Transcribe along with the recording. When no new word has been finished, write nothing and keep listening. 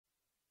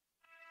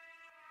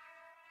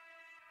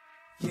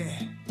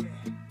Yeah.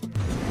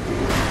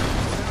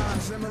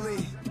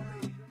 Emily.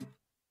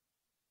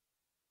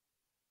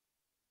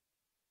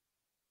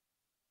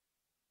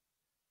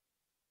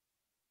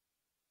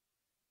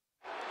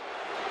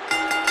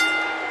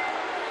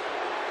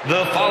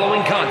 The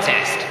following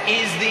contest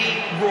is the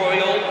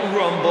Royal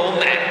Rumble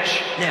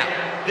match. Now,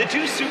 the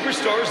two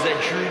superstars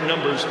that drew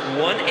numbers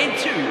 1 and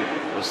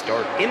 2 will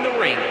start in the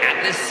ring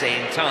at the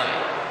same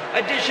time.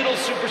 Additional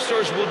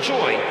superstars will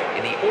join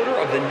in the order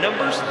of the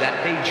numbers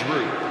that they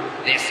drew.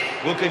 This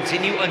will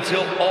continue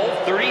until all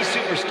 30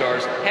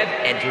 superstars have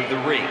entered the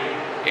ring.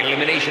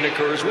 Elimination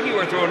occurs when you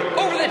are thrown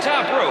over the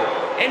top rope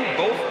and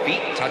both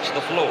feet touch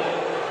the floor.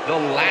 The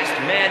last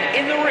man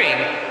in the ring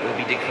will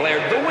be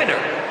declared the winner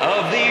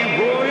of the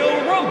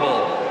Royal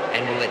Rumble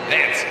and will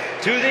advance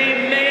to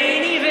the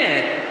main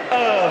event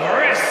of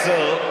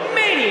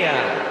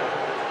WrestleMania.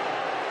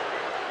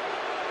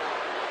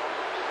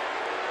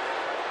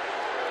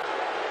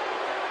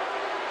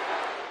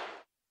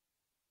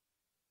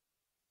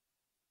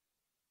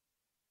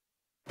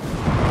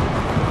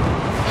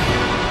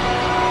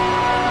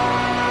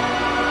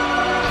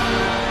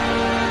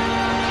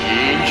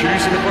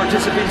 Introducing the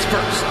participants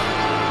first.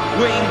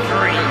 Weighing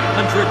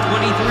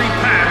 323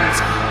 pounds,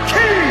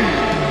 King!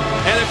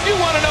 And if you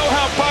want to know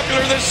how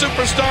popular this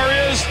superstar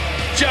is,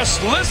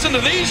 just listen to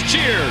these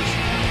cheers.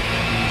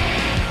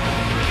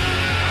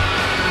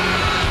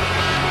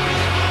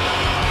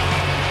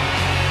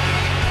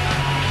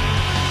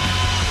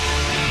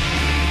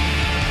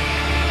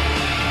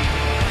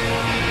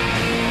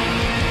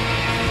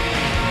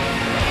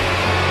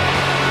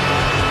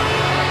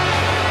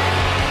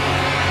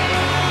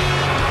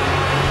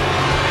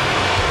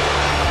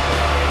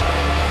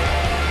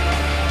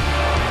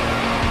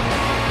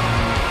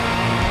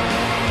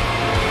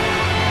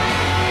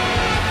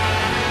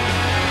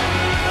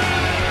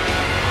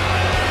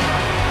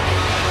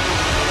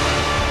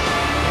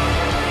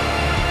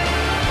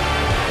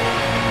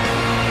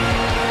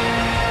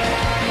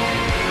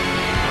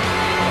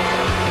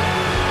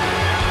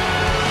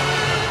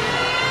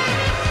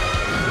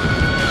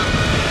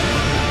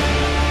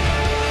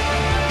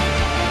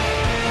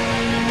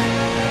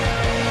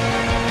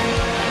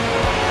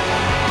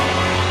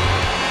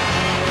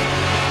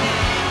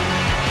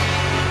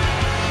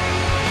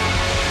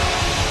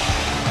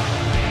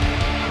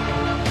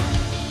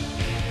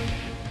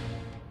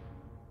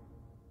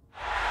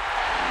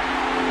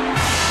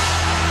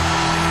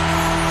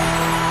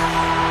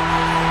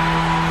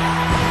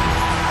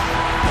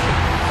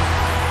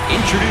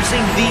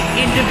 Introducing the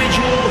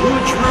individual who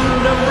drew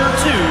number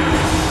 2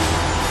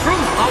 from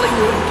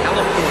Hollywood,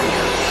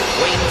 California,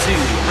 weighing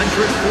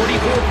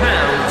 244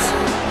 pounds,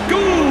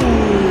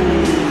 Goldust.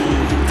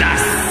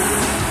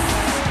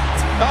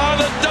 Oh,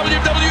 the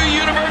WWE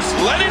Universe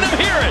letting them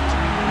hear it.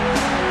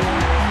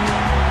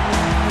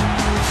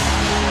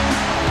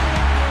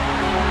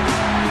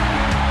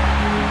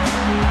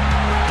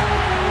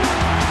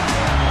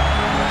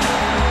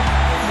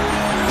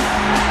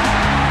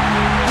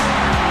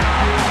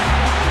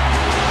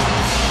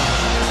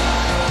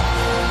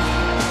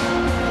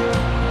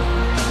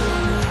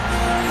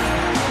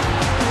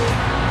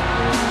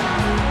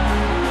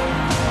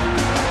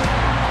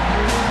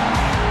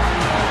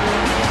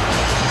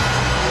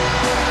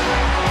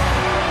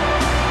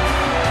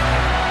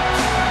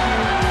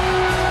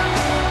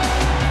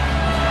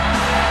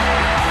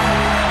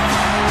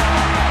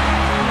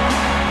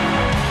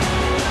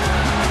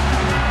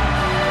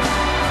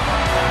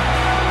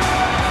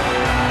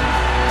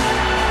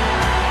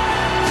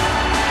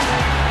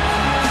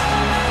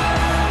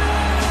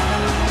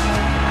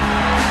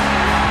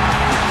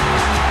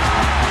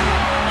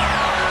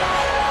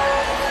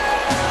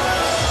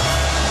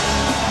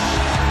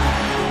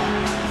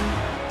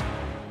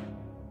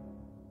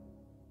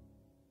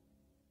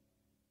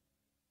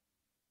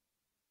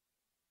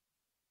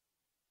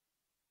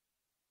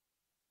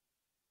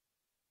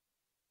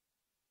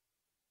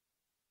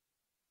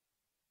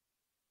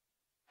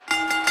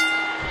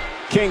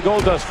 King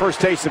Goldust's first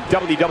taste of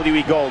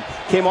WWE Gold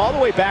came all the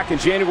way back in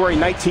January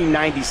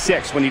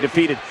 1996 when he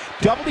defeated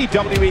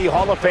WWE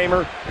Hall of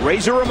Famer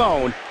Razor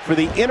Ramon for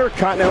the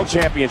Intercontinental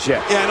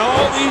Championship. And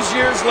all these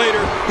years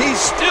later, he's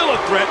still a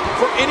threat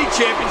for any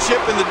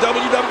championship in the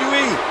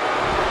WWE.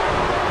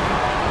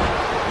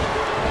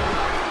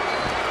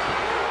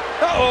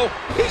 Uh-oh,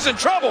 he's in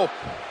trouble.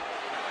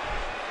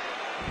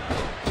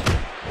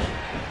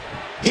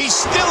 He's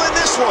still in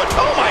this one.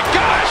 Oh, my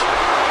gosh.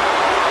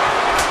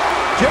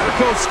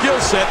 Jericho's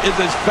skill set is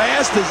as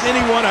fast as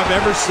anyone I've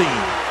ever seen.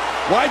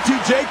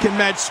 Y2J can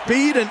match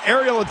speed and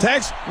aerial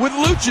attacks with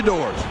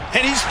luchadors.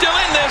 And he's still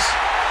in this.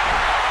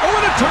 Oh,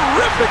 what a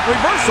terrific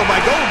reversal by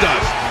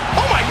Goldust.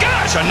 Oh, my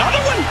gosh, another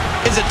one?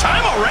 Is it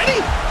time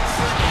already?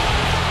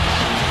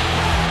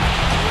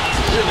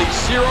 Really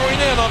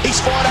zeroing in on... He's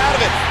fought out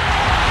of it.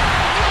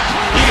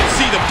 You can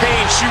see the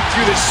pain shoot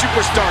through the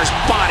superstar's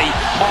body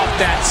off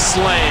that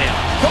slam.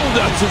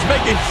 Goldust is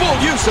making full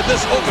use of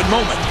this open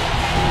moment.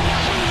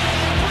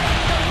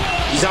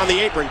 He's on the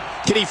apron.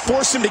 Can he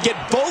force him to get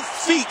both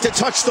feet to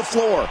touch the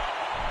floor?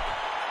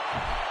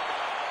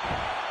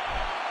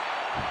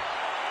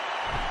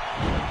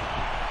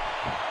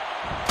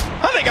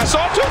 think I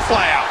saw a tooth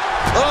fly out.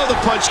 Oh, the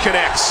punch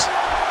connects.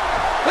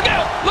 Look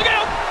out! Look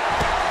out!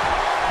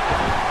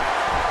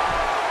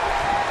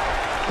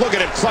 Look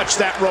at him clutch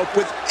that rope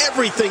with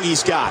everything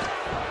he's got.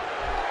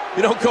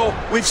 You know, Cole,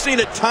 we've seen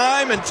it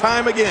time and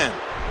time again.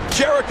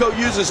 Jericho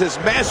uses his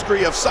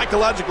mastery of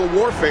psychological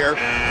warfare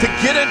to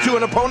get into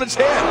an opponent's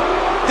head.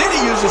 Then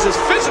he uses his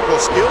physical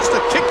skills to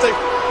kick the,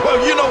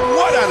 well, you know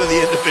what, out of the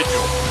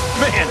individual.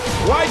 Man,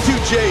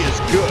 Y2J is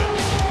good.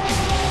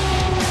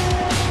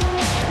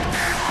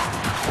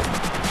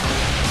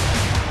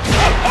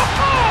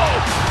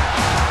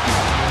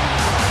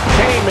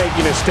 Kane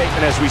making a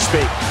statement as we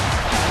speak.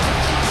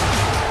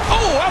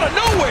 Oh, out of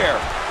nowhere.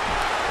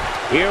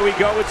 Here we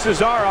go with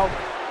Cesaro.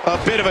 A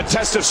bit of a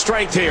test of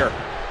strength here.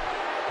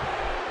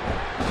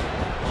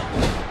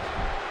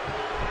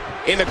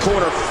 In the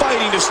corner,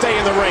 fighting to stay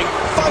in the ring,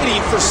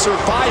 fighting for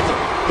survival.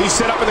 He's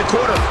set up in the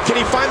corner. Can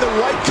he find the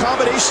right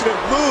combination of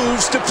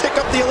moves to pick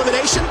up the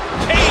elimination?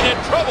 Kane in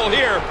trouble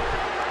here.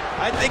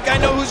 I think I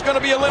know who's going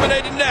to be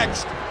eliminated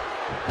next.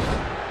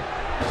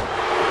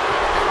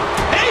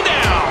 Hey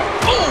now!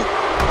 Oh,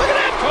 look at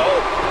that,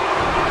 Cole.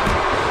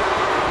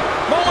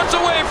 Moments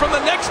away from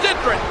the next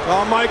entrant.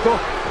 Oh, Michael,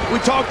 we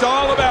talked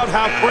all about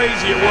how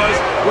crazy it was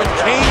when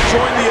Kane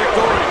joined the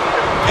Authority.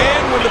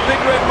 And when the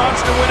Big Red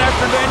Monster went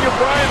after Daniel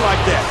Bryan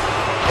like that.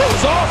 It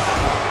was awful.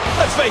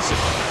 Let's face it,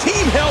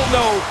 Team Hell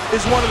No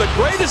is one of the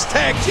greatest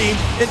tag teams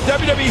in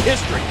WWE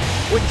history.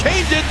 When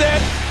Kane did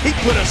that, he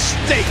put a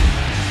stake.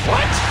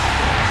 What?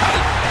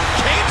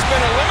 Kane's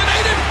been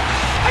eliminated?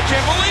 I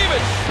can't believe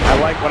it. I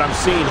like what I'm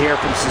seeing here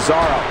from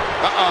Cesaro.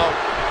 Uh-oh.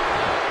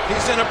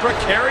 He's in a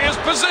precarious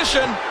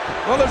position.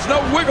 Well, there's no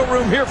wiggle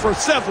room here for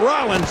Seth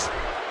Rollins.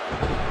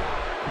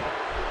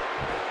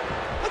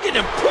 Look at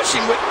him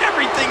pushing with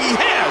everything he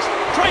has,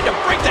 trying to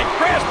break that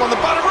grasp on the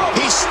bottom rope.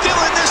 He's still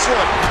in this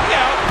one.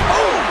 Yeah.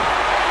 Oh!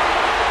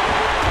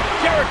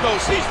 Jericho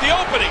sees the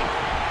opening.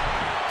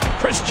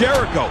 Chris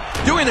Jericho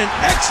doing an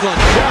excellent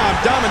job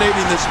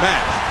dominating this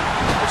match.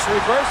 Nice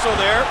reversal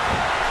there.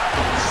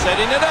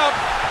 Setting it up.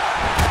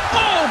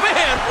 Oh,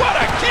 man, what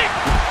a kick!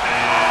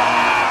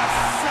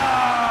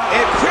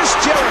 And Chris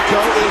Jericho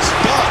is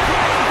done.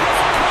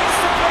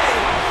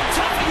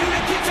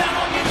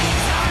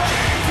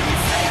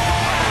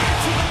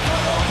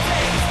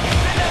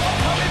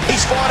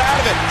 He's fought out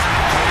of it.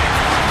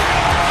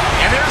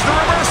 And there's the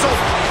reversal.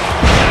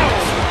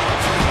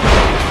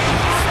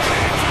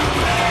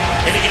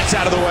 And he gets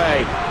out of the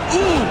way.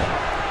 Ooh!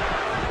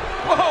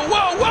 Whoa,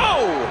 whoa,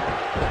 whoa!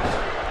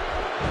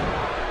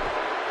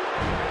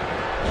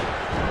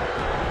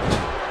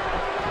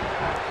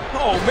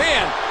 Oh,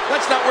 man,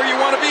 that's not where you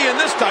want to be in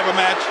this type of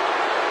match.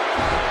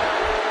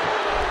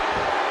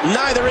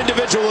 Neither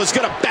individual is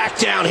going to back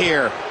down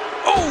here.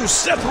 Oh,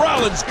 Seth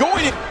Rollins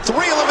going in. 3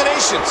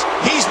 eliminations.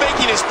 He's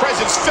making his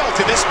presence felt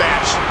in this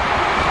match.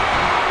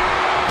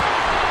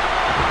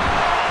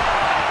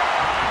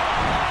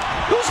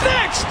 Who's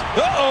next?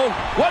 Uh-oh,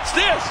 what's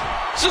this?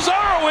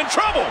 Cesaro in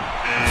trouble.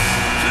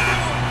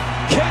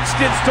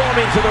 Kingston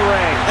storming to the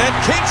ring. And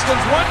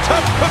Kingston's one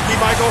tough cookie,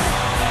 Michael.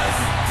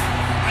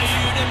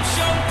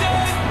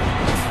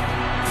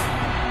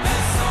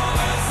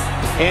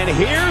 And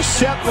here's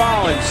Seth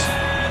Rollins.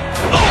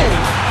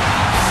 Oh!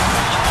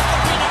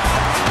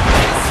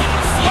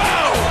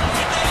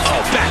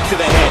 Back to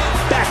the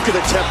head, back to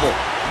the temple.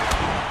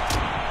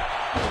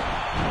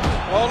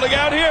 Oh, look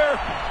out here.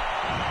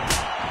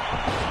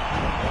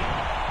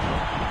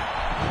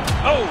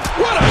 Oh,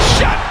 what a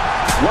shot.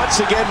 Once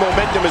again,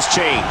 momentum has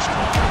changed.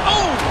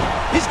 Oh,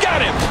 he's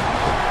got him.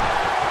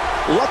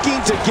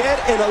 Looking to get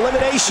an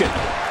elimination.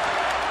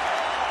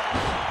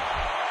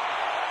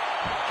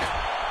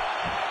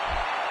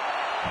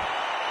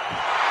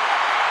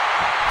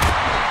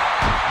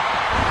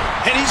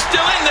 And he's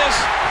still in this.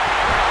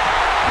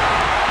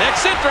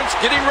 Next entrance,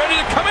 getting ready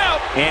to come out.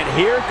 And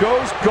here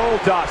goes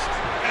Goldust.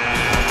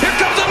 Here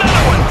comes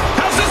another one.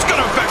 How's this going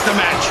to affect the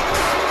match?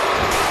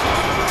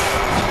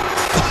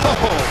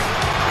 Oh.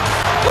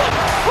 Look,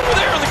 over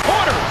there in the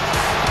corner.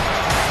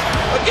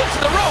 Against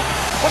the rope.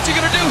 What's he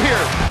going to do here?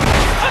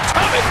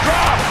 Atomic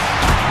drop.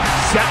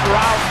 Seth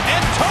Rollins.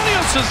 Antonio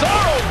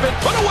Cesaro's been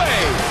put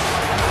away.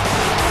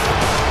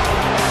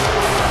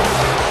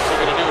 What's he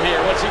going to do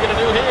here? What's he going to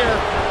do here?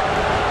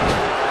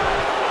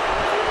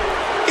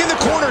 In the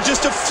corner,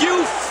 just a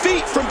few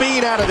feet from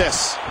being out of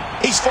this.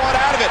 He's fought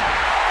out of it.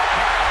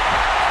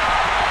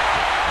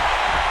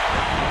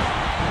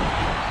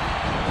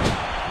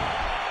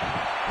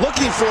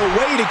 Looking for a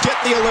way to get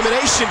the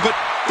elimination, but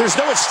there's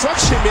no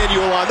instruction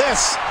manual on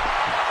this.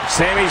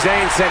 Sami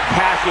Zayn sent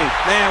packing.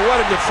 Man, what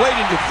a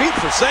deflating defeat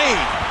for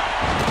Zayn.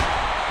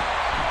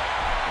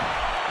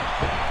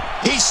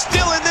 He's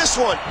still in this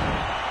one.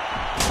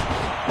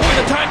 Boy,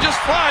 the time just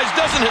flies,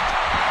 doesn't it?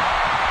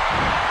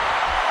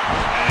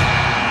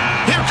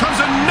 Here comes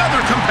another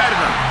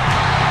competitor.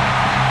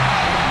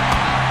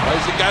 Well,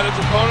 he's got his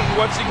opponent, and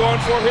what's he going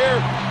for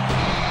here?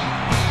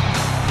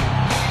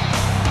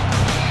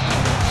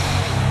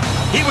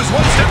 He was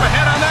one step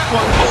ahead on that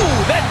one.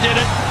 Ooh, that did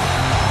it.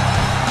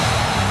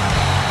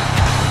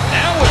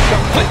 Now with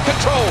some complete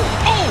control.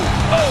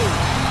 Oh,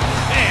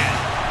 man.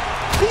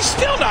 He's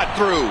still not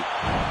through.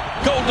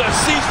 Goldust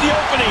sees the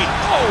opening.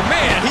 Oh,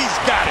 man, he's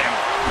got him.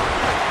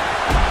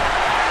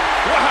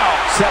 Wow.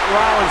 Seth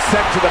Rollins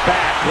sent to the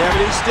back. Yeah, but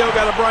he's still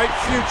got a bright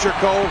future,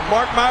 Cole.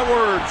 Mark my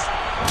words.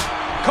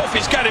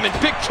 Kofi's got him in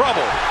big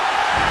trouble.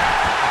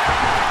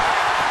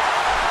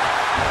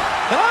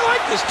 And I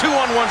like this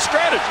 2-on-1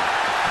 strategy.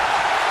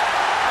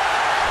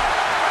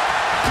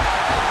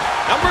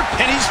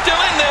 And he's still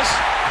in this.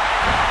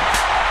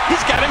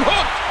 He's got him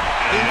hooked.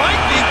 He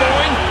might be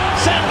going.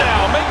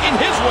 Sandow making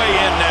his way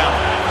in now.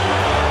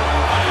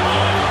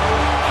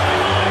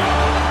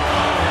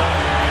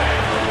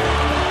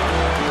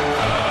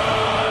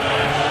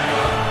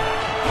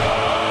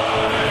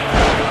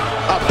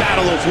 A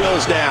battle of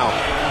wills now.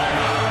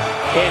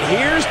 And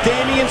here's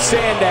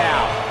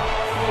Sandow.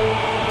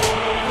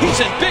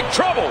 He's in big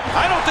trouble.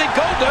 I don't think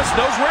Goldust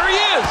knows where he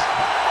is.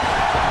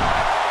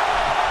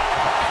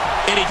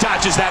 And he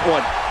dodges that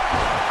one.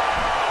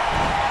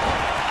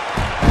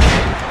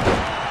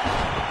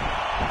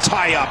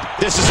 Tie up.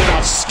 This is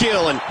enough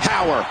skill and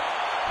power.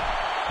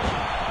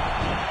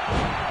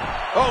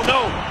 Oh,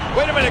 no.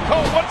 Wait a minute,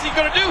 Cole. What's he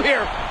going to do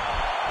here?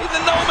 He's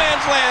in no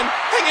man's land,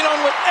 hanging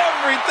on with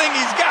everything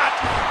he's got.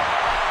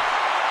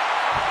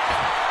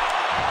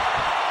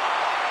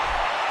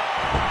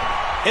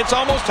 It's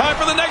almost time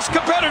for the next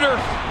competitor.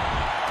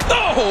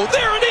 Oh,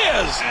 there it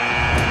is.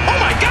 Oh,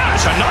 my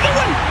gosh, another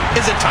one?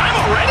 Is it time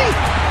already?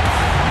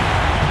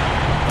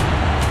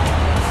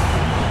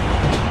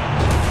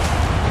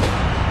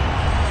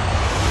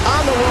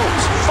 On the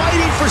ropes,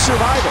 fighting for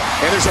survival.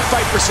 And there's a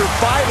fight for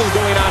survival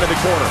going on in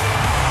the corner.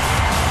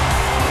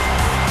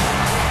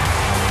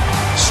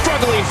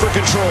 Struggling for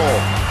control.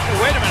 Hey,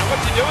 wait a minute,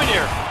 what's he doing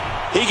here?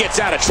 He gets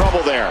out of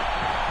trouble there.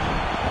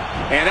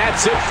 And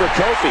that's it for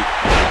Kofi.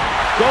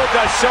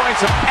 Goldust showing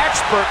some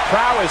expert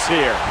prowess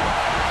here.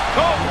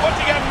 Cole, what's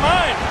he got in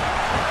mind?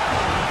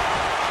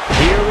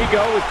 Here we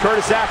go with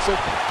Curtis Axel.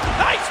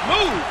 Nice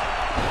move.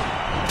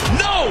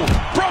 No,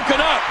 broken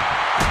up.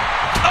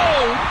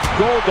 Oh.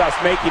 Goldust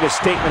making a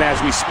statement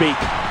as we speak.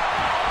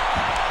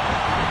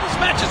 These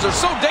matches are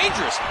so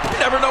dangerous. You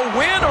never know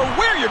when or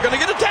where you're going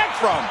to get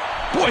attacked from.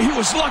 Boy, he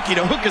was lucky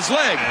to hook his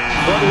leg.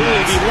 But will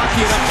he be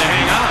lucky enough to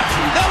hang on?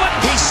 No, but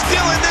he's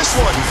still in this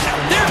one.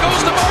 There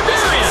goes the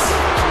Barbarian.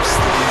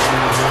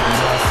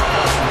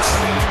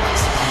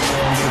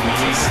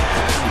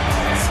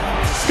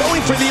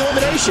 Going for the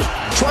elimination.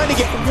 Trying to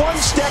get one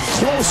step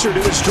closer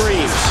to his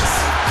dreams.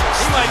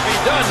 He might be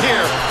done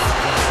here.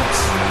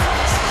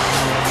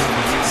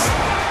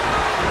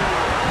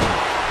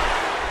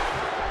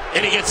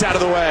 And he gets out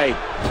of the way.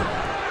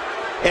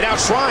 And now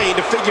trying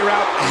to figure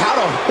out how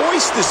to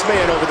hoist this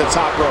man over the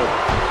top rope.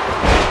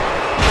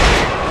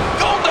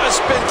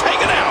 Goldust been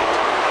taken out.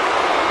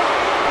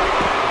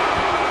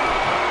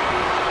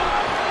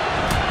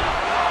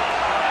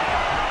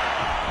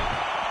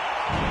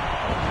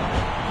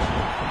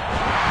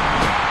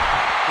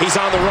 He's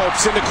on the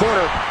ropes in the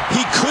corner.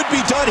 He could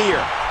be done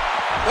here.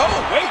 Oh,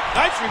 wait,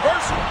 nice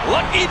reversal.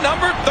 Lucky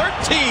number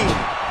 13.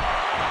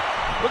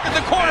 Look at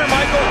the corner,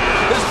 Michael.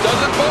 This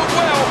doesn't bode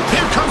well.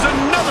 Here comes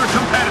another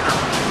competitor.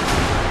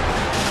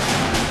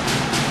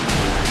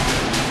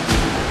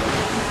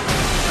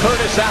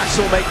 Curtis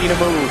Axel making a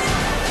move.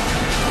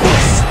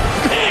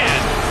 Man.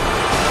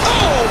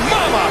 Oh,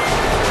 mama.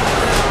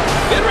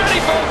 Get ready,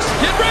 folks.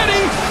 Get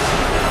ready.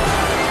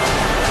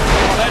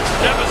 Oh, that's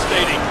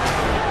devastating.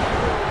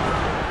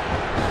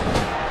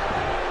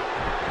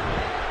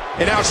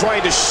 And now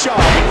trying to shove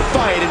and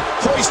fight and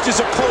hoist his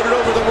opponent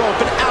over the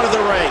rope and out of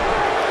the ring.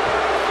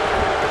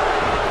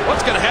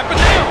 What's going to happen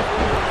now?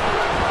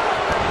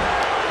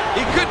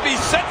 He could be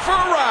set for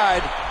a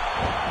ride.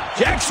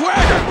 Jack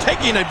Swagger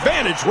taking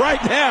advantage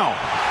right now.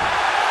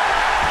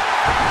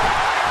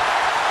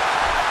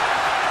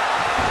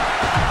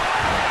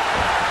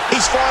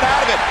 He's fought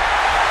out of it.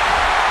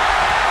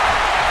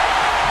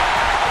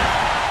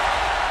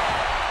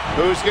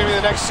 Who's going to be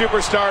the next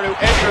superstar to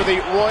enter the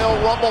Royal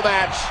Rumble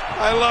match?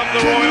 I love the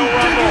Royal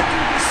Rumble.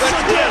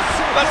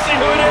 Let's see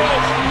who it is.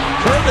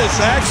 Curtis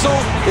Axel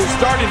is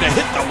starting to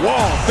hit the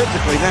wall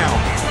physically now.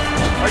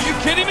 Are you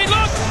kidding me?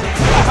 Look.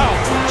 Wow.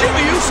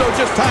 Jimmy Uso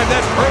just timed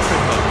that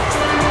perfectly.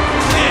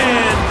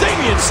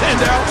 And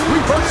Sandow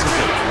reverses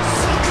it.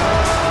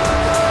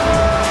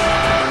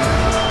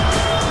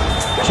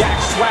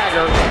 Jack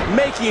Swagger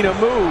making a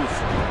move.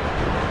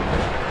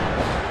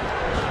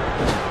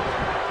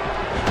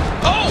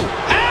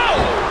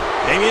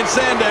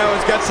 Sandow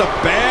has got some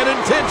bad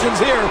intentions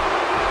here.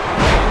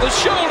 On the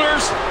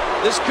shoulders.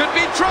 This could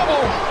be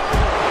trouble.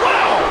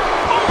 Wow.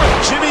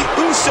 Jimmy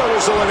Uso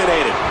is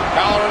eliminated.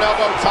 Collar and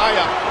elbow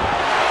tie-up.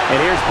 And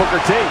here's Booker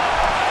T.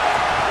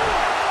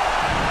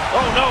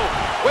 Oh, no.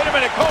 Wait a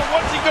minute, Cole.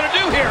 What's he going to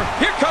do here?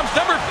 Here comes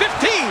number 15.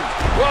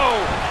 Whoa.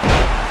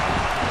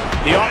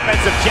 The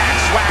offensive Jack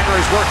Swagger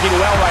is working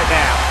well right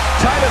now.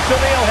 Titus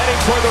O'Neil heading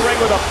toward the ring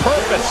with a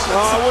purpose.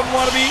 I wouldn't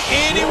want to be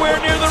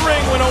anywhere near the ring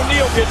when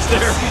O'Neil gets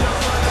there.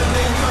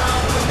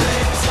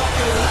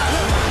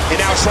 And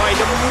now trying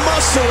to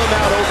muscle him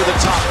out over the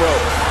top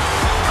rope.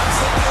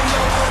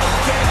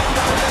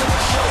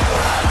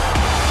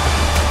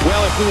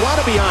 Well, if we want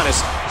to be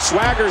honest,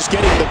 Swagger's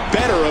getting the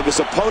better of his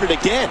opponent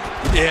again.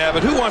 Yeah,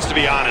 but who wants to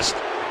be honest?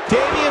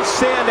 Damian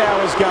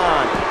Sandow is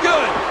gone.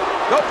 Good.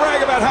 Don't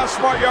brag about how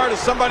smart you are to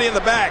somebody in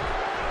the back.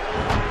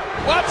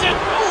 Watch it.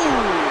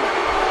 Ooh.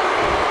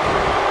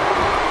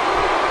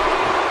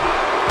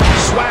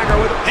 Swagger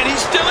with, And he's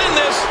still in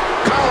this.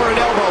 collar and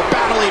elbow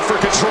battling for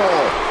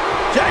control.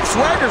 Jack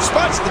Swagger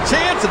spots the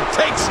chance and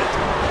takes it.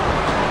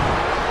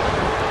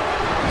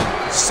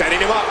 Setting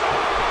him up.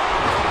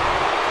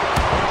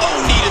 Oh,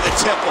 knee to the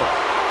temple.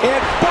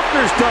 And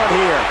Booker's done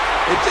here.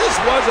 It just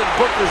wasn't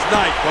Booker's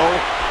night, Cole.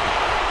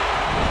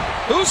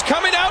 Who's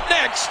coming out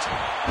next?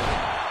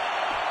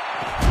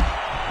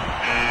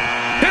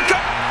 Here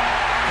comes...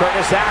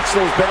 Curtis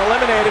Axel's been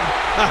eliminated.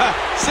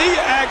 See you,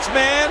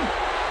 Axeman.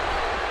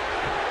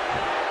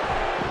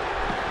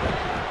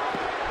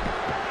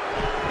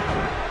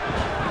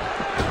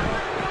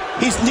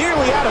 He's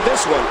nearly out of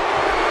this one.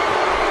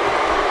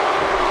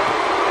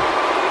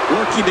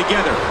 Working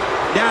together.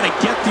 Now to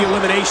get the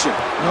elimination.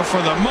 Well,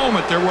 for the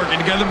moment, they're working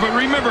together. But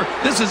remember,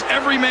 this is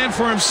every man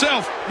for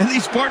himself. And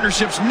these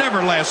partnerships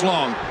never last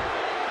long.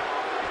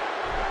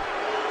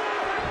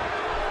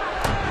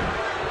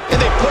 And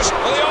they push.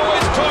 Well, he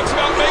always talks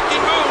about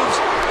making moves.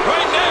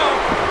 Right now,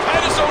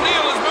 Titus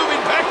O'Neil is moving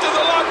back to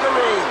the locker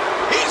room.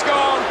 He's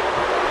gone.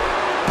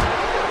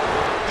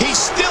 He's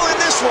still in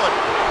this one.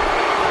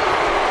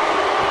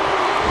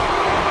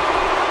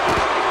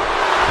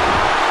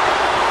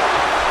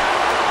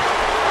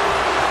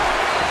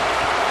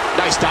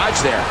 Nice dodge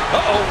there.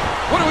 Uh-oh.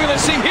 What are we going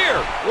to see here?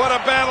 What a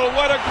battle.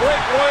 What a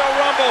great Royal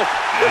Rumble.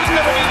 Who's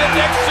going to be the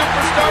next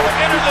superstar to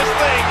enter this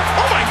thing?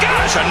 Oh, my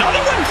gosh. Another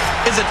one?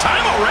 Is it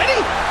time already?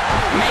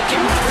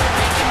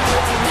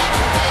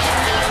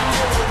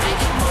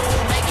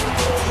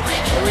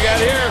 What do we got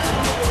here?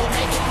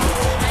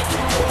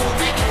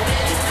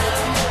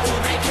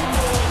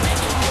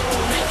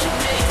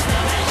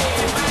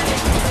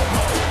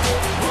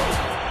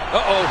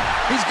 Uh-oh.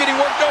 He's getting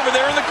worked over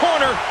there in the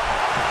corner.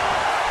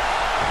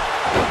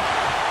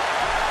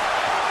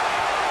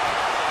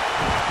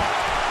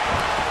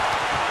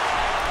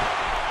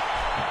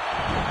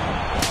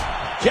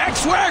 Jack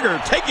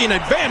Swagger taking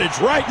advantage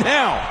right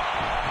now.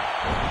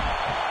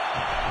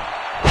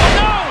 Oh,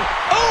 no!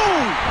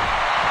 Oh!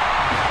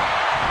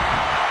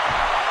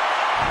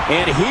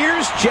 And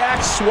here's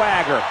Jack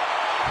Swagger.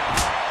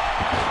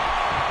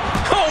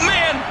 Oh,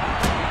 man!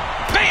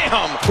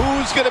 Bam!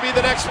 Who's going to be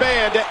the next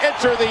man to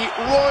enter the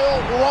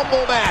Royal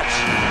Rumble match?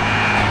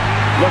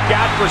 Look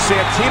out for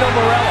Santino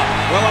Marella.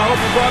 Well, I hope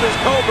he brought his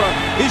Cobra.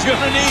 He's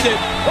going to need it.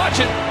 Watch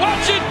it!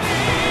 Watch it!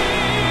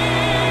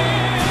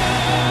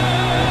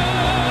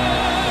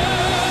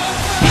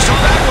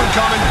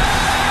 Coming.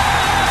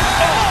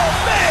 Oh,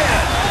 man!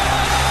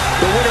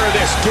 The winner of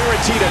this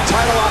guaranteed a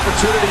title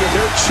opportunity of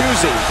their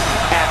choosing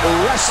at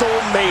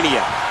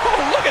WrestleMania.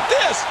 Oh, look at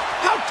this!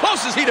 How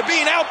close is he to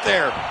being out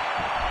there?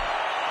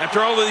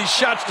 After all of these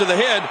shots to the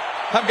head,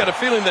 I've got a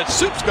feeling that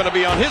Soup's going to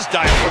be on his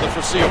diet for the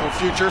foreseeable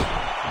future.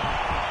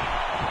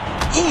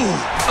 Ooh!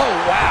 Oh,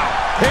 wow!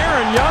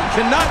 Aaron Young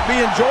cannot be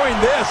enjoying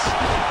this.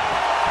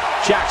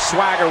 Jack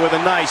Swagger with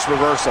a nice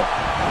reversal.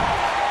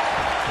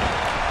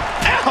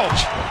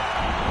 Ouch!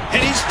 And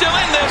he's still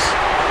in this.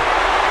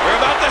 We're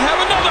about to have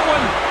another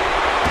one.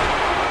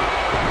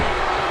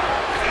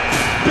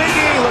 Big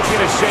E looking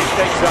to shake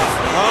things up.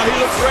 Oh, he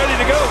looks ready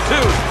to go,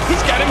 too. He's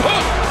got him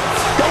hooked.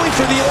 Going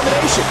for the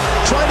elimination.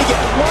 Trying to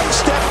get one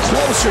step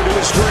closer to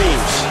his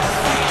dreams.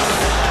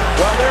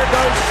 Well, there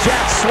goes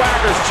Jack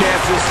Swagger's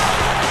chances.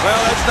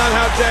 Well, that's not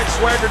how Jack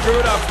Swagger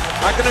drew it up.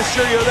 I can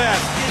assure you that.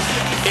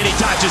 And he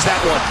dodges that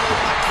one.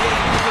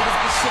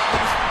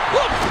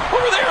 Look,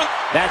 over there.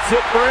 That's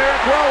it for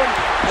Eric Rowan.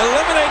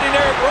 Eliminating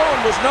Eric Rowan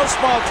was no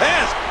small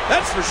task,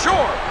 that's for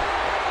sure.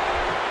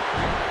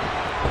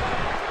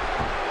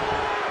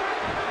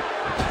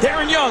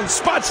 Darren Young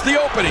spots the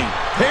opening.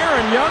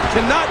 Darren Young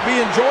cannot be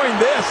enjoying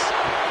this.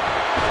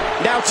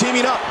 Now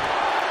teaming up.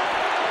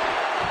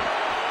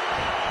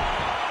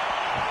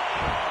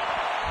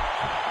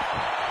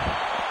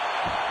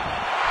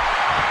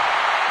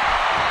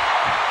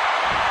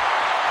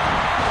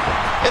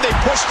 And they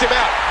pushed him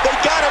out. They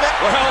got him out.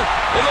 Well,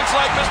 it looks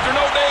like Mr.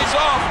 No Days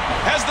Off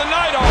has the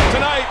night off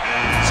tonight.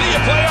 See ya,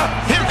 playa.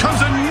 Here comes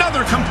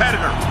another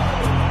competitor.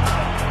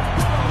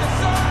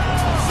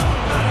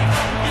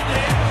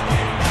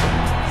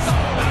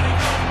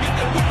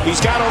 He's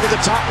got over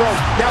the top rope.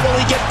 Now will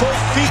he get both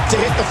feet to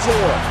hit the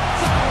floor?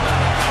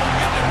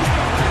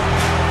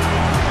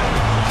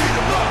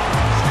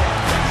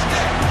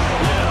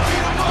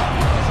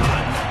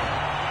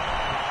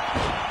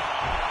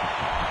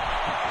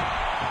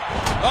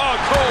 Oh,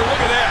 Cole,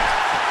 look at that.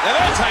 Now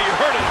that's how you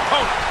hurt an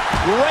opponent.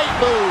 Great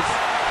move.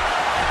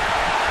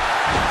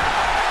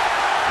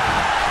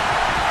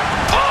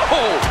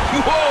 Oh,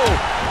 whoa.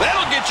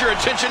 That'll get your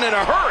attention in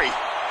a hurry.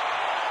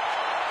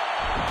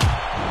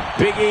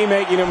 Big E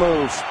making a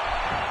move.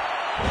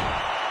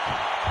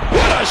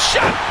 What a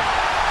shot.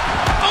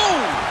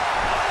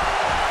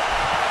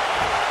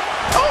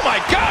 Oh, my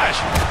gosh!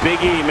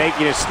 Big E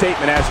making a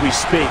statement as we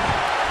speak.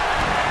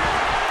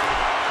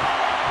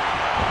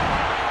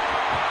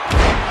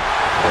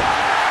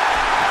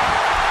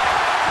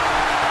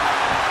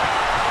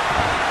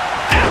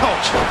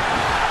 Ouch!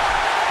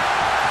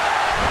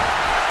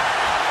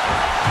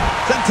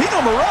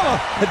 Santino Marella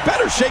had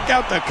better shake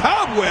out the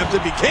cobwebs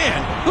if he can.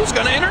 Who's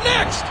going to enter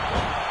next?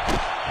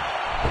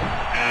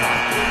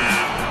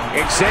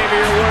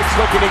 Xavier Woods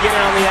looking to get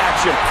in on the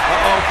action.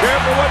 Uh-oh,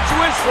 careful what you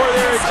wish for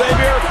there,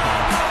 Xavier.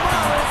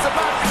 It's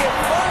about to get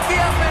funky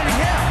up in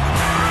here.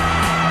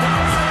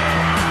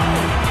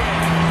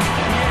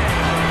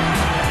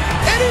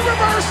 And he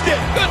reversed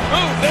it. Good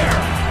move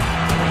there.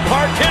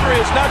 Mark Henry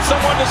is not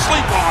someone to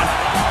sleep on.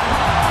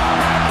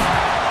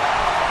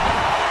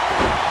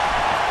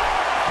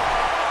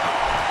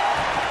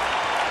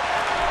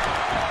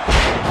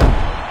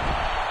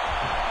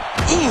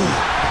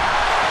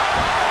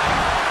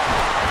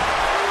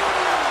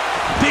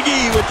 Big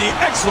E with the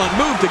excellent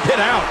move to get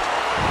out.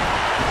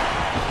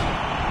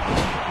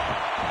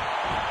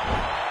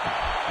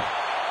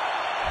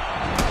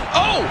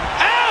 Oh,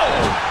 ow!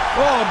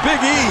 Oh,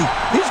 Big E,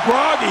 he's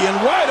groggy and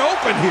wide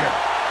open here.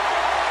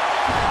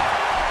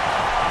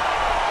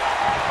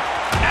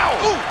 Ow!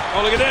 Ooh.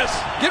 Oh, look at this.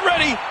 Get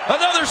ready.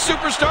 Another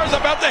superstar's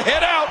about to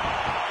head out.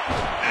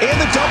 And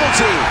the double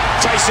team.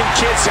 Tyson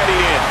Kidd's heading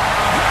in.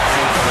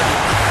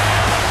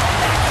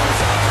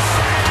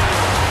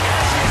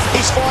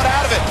 He's fought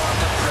out of it.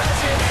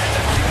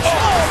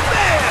 Oh,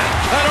 man!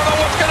 I don't know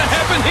what's going to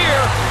happen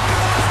here.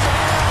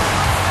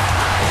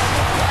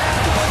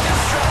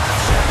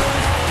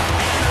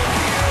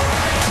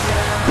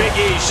 Big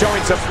E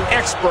showing some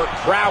expert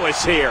prowess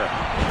here.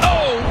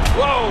 Oh,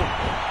 whoa.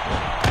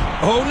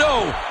 Oh,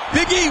 no.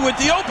 Big E with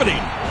the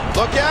opening.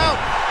 Look out.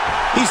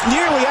 He's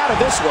nearly out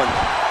of this one.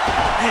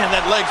 Man,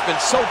 that leg's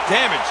been so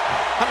damaged.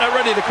 I'm not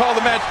ready to call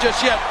the match just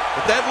yet,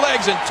 but that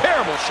leg's in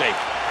terrible shape.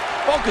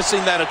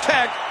 Focusing that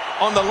attack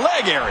on the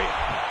leg area.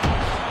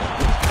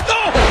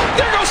 Oh,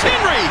 there goes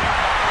Henry.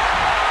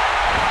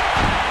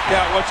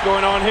 Yeah, what's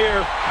going on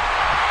here?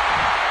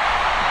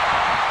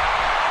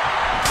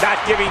 Not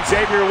giving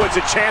Xavier Woods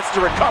a chance to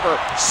recover.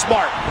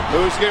 Smart.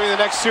 Who's going to be the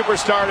next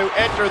superstar to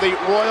enter the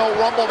Royal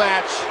Rumble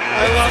match?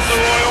 I love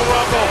the Royal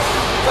Rumble.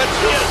 Let's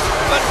see it.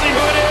 Let's see who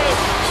it is.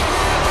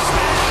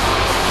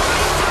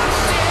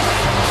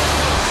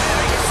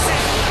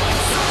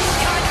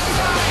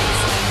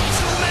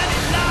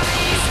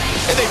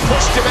 And they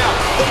pushed him out.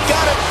 They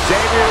got him.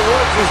 Xavier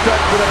Woods is done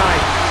for the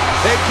night.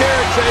 Take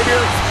care, Xavier.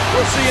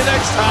 We'll see you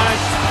next time.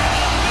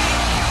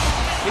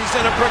 He's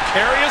in a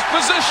precarious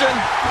position.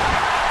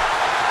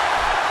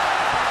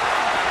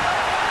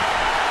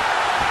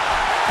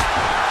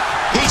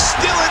 He's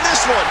still in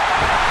this one.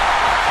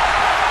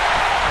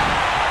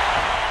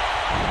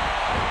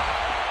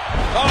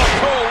 Oh,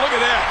 Cole, look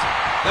at that.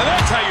 Now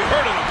that's how you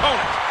hurt an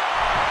opponent.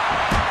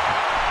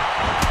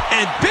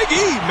 And Big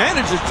E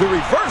manages to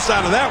reverse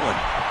out of that one.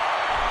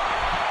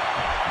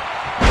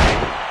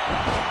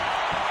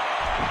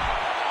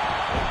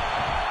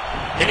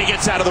 And he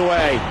gets out of the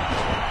way.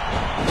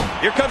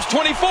 Here comes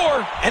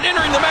 24, and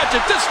entering the match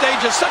at this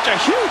stage is such a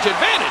huge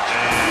advantage.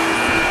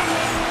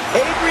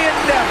 Adrian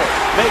Neville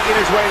making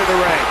his way to the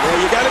ring. Well,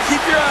 you got to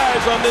keep your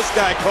eyes on this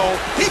guy, Cole.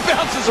 He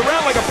bounces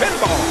around like a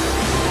pinball.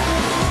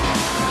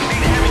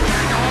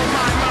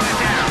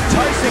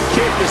 Tyson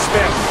Kidd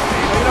dismissed.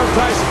 Well, you know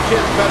Tyson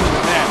Kidd's better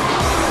than that.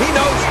 He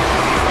knows it.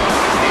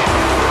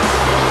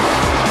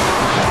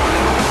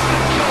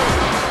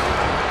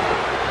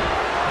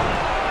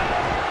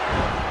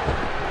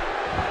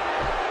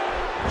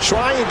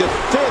 Trying to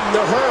thin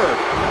the herd.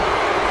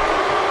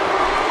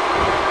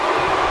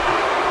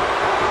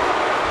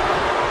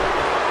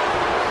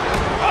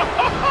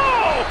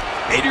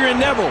 Adrian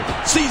Neville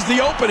sees the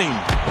opening.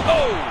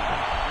 Oh,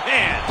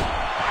 man.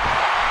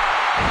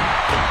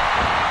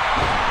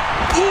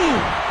 Ooh.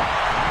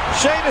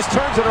 Sheamus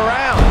turns it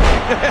around.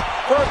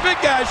 For a big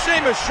guy,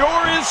 Sheamus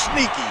sure is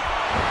sneaky.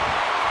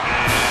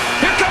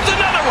 Here comes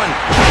another one.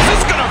 How's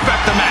this going to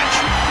affect the match?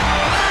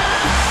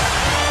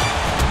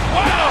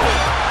 Wow.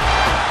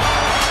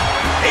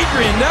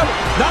 Adrian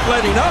Neville not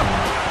letting up.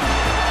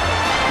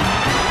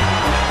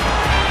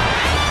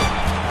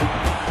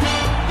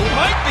 He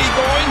might be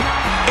going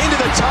into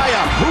the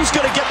tie-up. Who's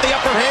going to get the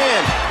upper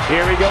hand?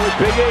 Here we go with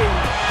Big E.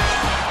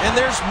 And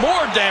there's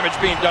more damage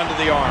being done to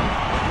the arm.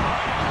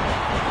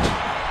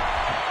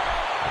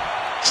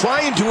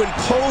 Trying to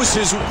impose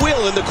his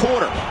will in the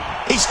corner.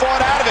 He's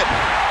fought out of it.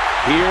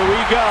 Here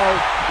we go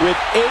with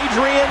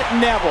Adrian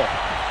Neville.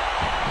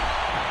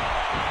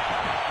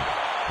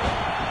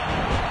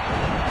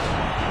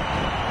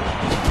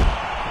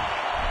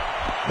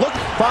 Look,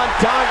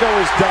 Fandango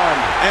is done.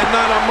 And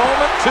not a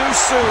moment too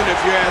soon, if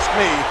you ask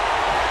me.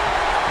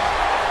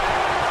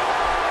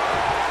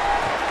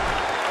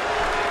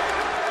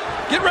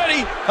 Get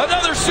ready.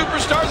 Another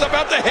superstar's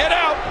about to head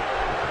out.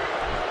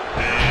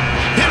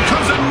 Here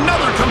comes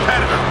another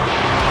competitor.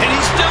 And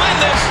he's still in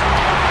this.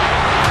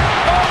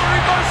 Oh,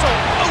 reversal.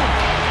 Oh.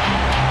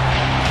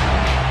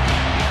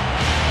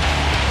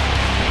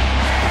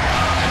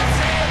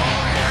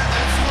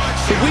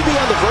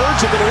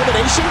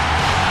 elimination.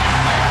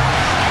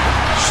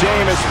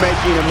 Sheamus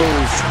making a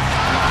move.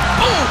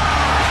 Oh!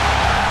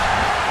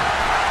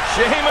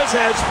 Sheamus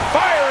has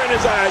fire in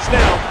his eyes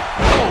now.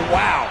 Oh,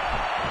 wow.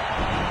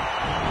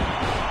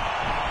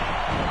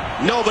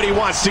 Nobody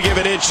wants to give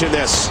an inch in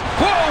this.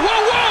 Whoa,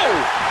 whoa, whoa!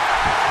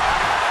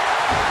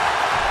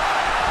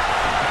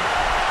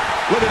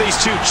 Look at these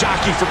two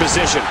jockey for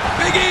position.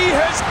 Big E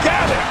has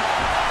got him.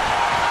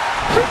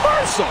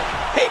 Reversal.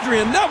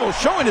 Adrian Neville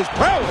showing his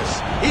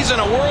prowess. He's in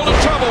a world of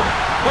trouble.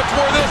 Much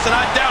more of this, and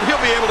I doubt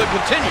he'll be able to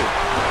continue.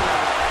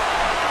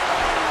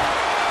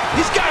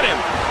 He's got him.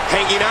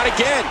 Hanging out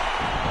again.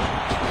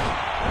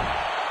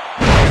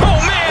 Oh,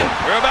 man.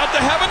 We're about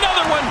to have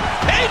another one.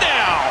 Hey,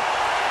 now.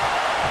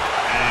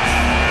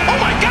 Oh,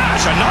 my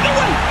gosh. Another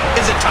one?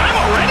 Is it time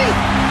already?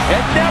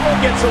 And Neville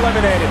gets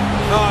eliminated.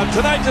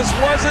 Tonight just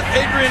wasn't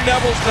Adrian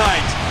Neville's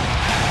night.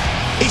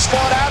 He's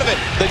fought out of it.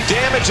 The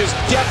damage has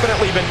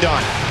definitely been done.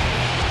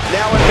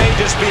 Now it may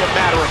just be a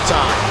matter of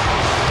time.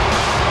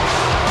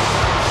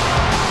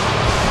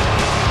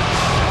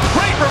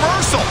 Great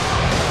reversal.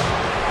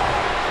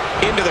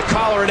 Into the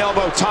collar and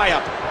elbow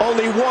tie-up.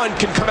 Only one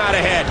can come out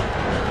ahead.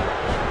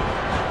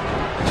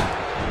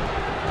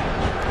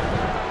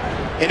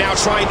 And now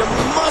trying to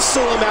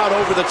muscle him out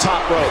over the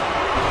top rope.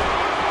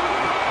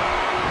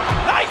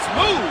 Nice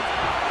move.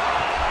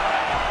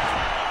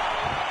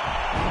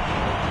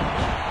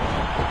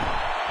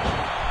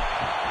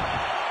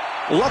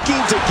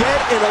 Looking to get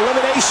an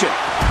elimination.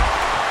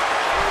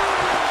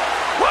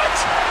 What?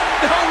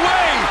 No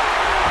way.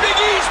 Big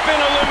E's been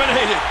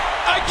eliminated.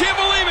 I can't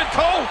believe it,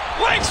 Cole.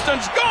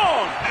 Langston's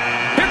gone.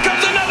 Here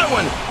comes another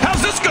one.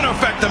 How's this going to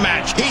affect the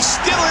match? He's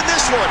still in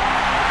this one.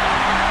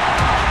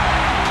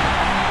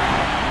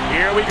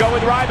 Here we go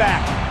with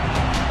Ryback.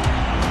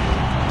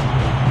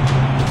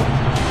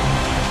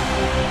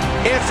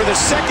 And for the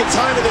second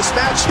time in this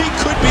match, he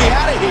could be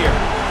out of here.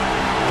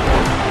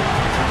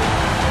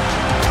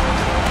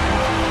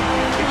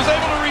 He was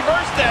able to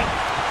reverse that.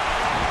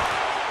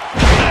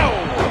 Ow!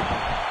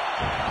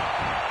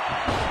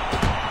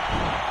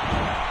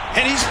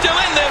 And he's still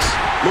in this.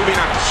 Moving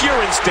on pure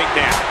instinct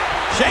now.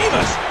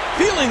 Sheamus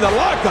feeling the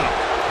lockup.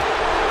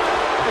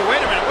 Hey, wait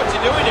a minute. What's he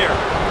doing here?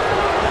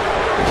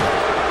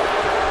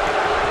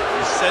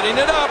 He's setting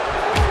it up.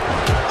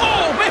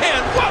 Oh,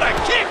 man, what a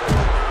kick.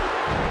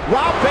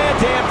 Rob Van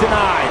Dam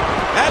denied.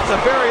 That's a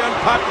very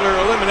unpopular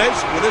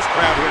elimination with this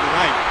crowd here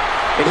tonight.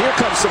 And here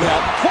comes some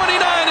help. 29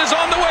 is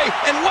on the way,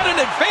 and what an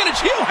advantage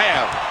he'll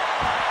have.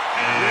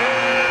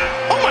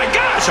 Oh, my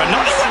gosh,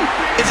 another one?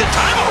 Is it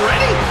time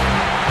already?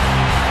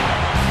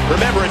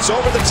 Remember, it's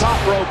over the top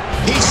rope.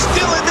 He's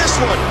still in this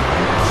one.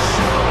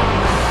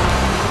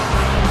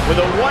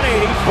 With a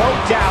 180, Bo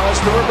Dallas,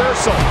 the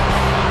reversal.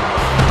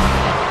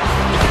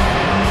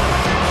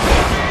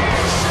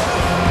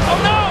 Oh,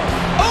 no!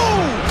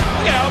 Oh!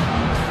 Look out!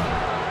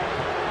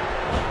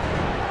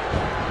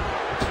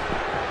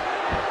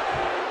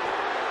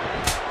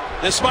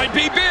 This might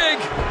be big.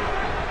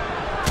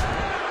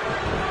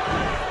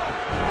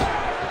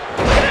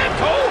 Look at that,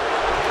 Cole!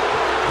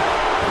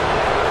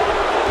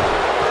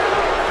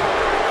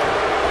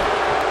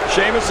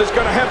 Sheamus is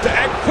going to have to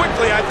act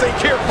quickly, I think,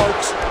 here,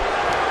 folks.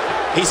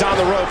 He's on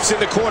the ropes in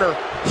the corner.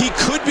 He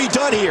could be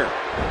done here.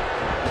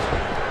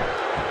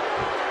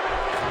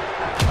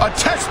 A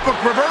textbook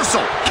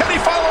reversal. Can he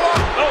follow up?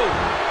 Oh!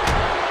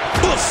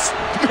 Oof!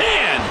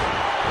 Man!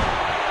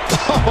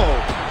 Oh,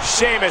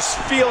 Sheamus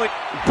feeling.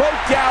 Bo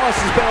Dallas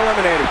has been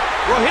eliminated.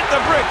 Well, hit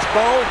the bricks,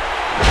 Bo.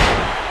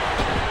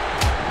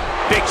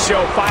 Big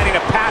Show finding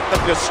a path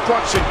of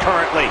destruction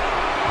currently.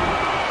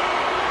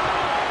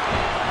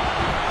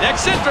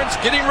 Next entrance,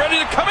 getting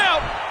ready to come out.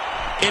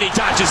 And he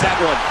dodges that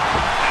one.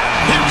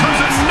 Here comes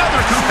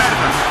another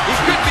competitor. He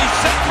could be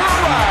set for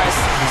a ride.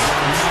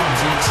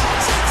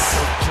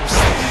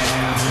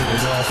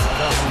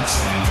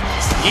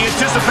 He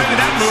anticipated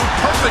that move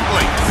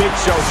perfectly. Big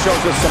Show shows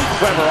us some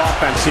clever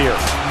offense here.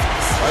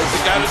 He's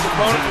the guy his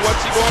opponent.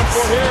 What's he going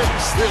for here?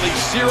 Really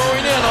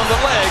zeroing in on the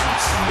leg.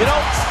 You know,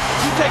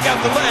 you take out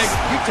the leg,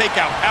 you take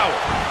out power.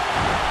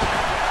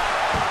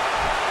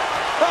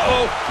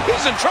 Uh-oh,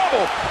 he's in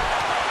trouble.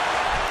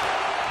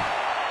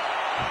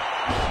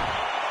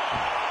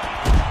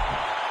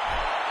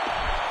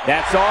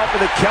 That's all for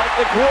the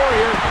Celtic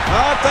Warrior.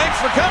 Thanks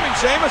for coming,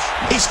 Sheamus.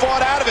 He's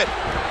fought out of it.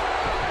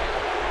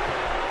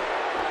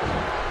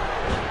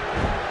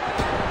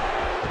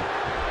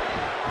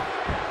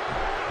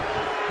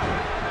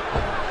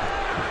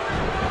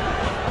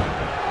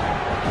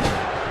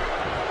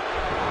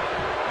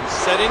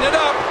 Setting it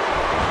up.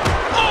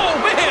 Oh,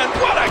 man,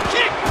 what a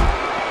kick.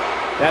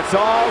 That's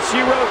all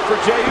she wrote for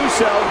Jey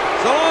Uso.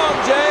 So long,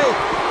 Jey.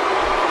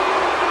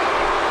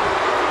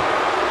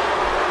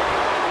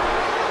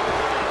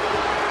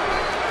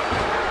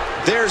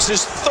 There's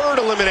his third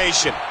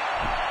elimination.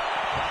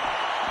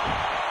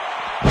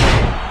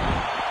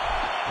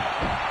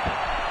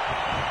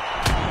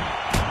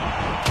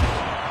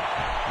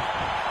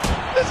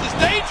 This is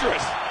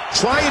dangerous.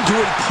 Trying to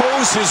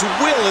impose his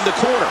will in the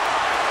corner.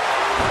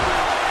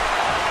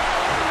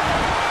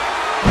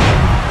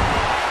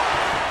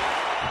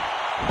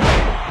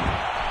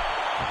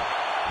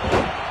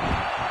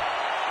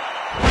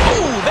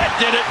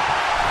 did it.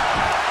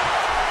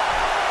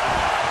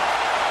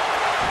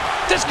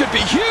 This could be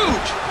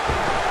huge.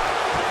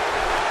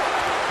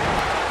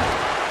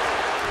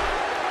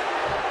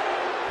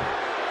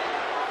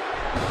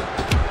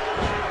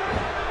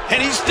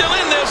 And he's still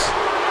in this.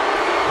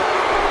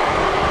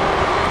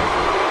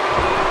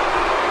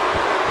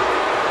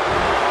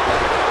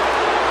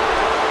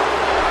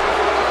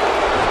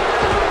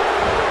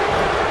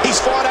 He's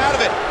fought out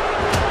of it.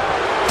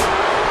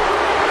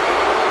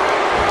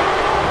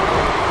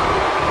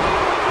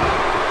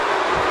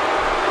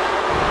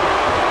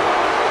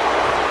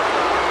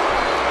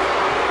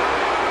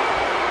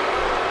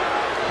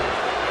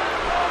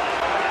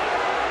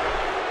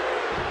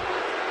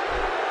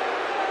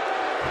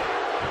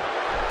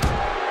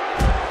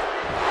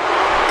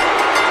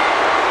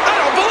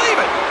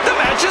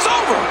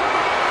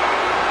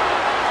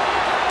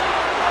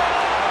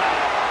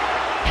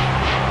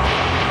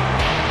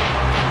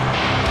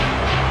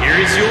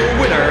 Here is your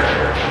winner,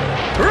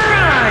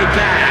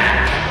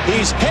 Ryback.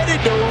 He's headed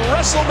to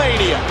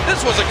WrestleMania.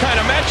 This was the kind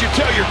of match you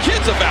tell your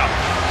kids about.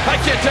 I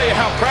can't tell you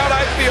how proud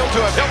I feel to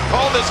have helped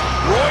call this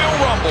Royal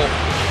Rumble.